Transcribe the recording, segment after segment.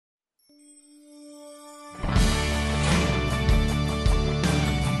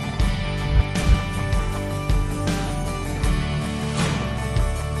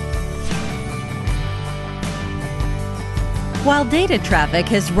While data traffic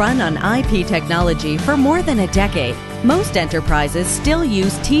has run on IP technology for more than a decade, most enterprises still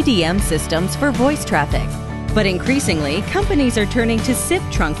use TDM systems for voice traffic. But increasingly, companies are turning to SIP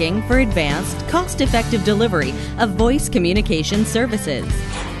trunking for advanced, cost-effective delivery of voice communication services.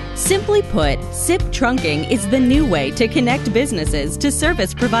 Simply put, SIP trunking is the new way to connect businesses to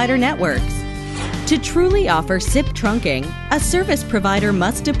service provider networks. To truly offer SIP trunking, a service provider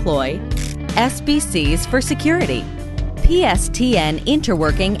must deploy SBCs for security, PSTN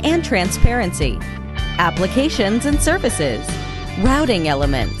interworking and transparency, applications and services, routing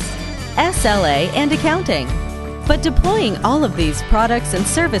elements, SLA and accounting. But deploying all of these products and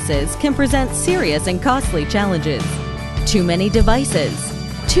services can present serious and costly challenges. Too many devices,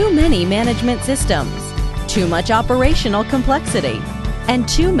 too many management systems, too much operational complexity, and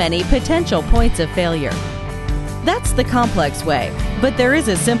too many potential points of failure. That's the complex way, but there is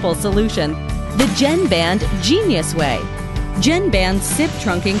a simple solution: the GENBAND GENiUS way. GENBAND's SIP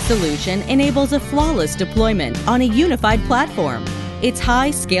trunking solution enables a flawless deployment on a unified platform. Its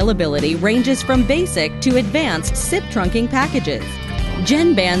high scalability ranges from basic to advanced SIP trunking packages.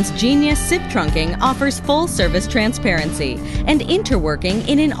 GENBAND's GENiUS SIP trunking offers full service transparency and interworking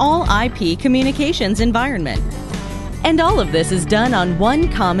in an all IP communications environment. And all of this is done on one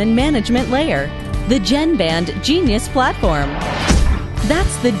common management layer, the GENBAND GENiUS platform.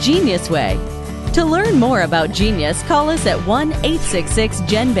 That's the GENiUS way. To learn more about GENiUS, call us at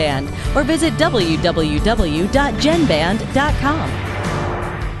 1-866-GENBAND or visit www.genband.com.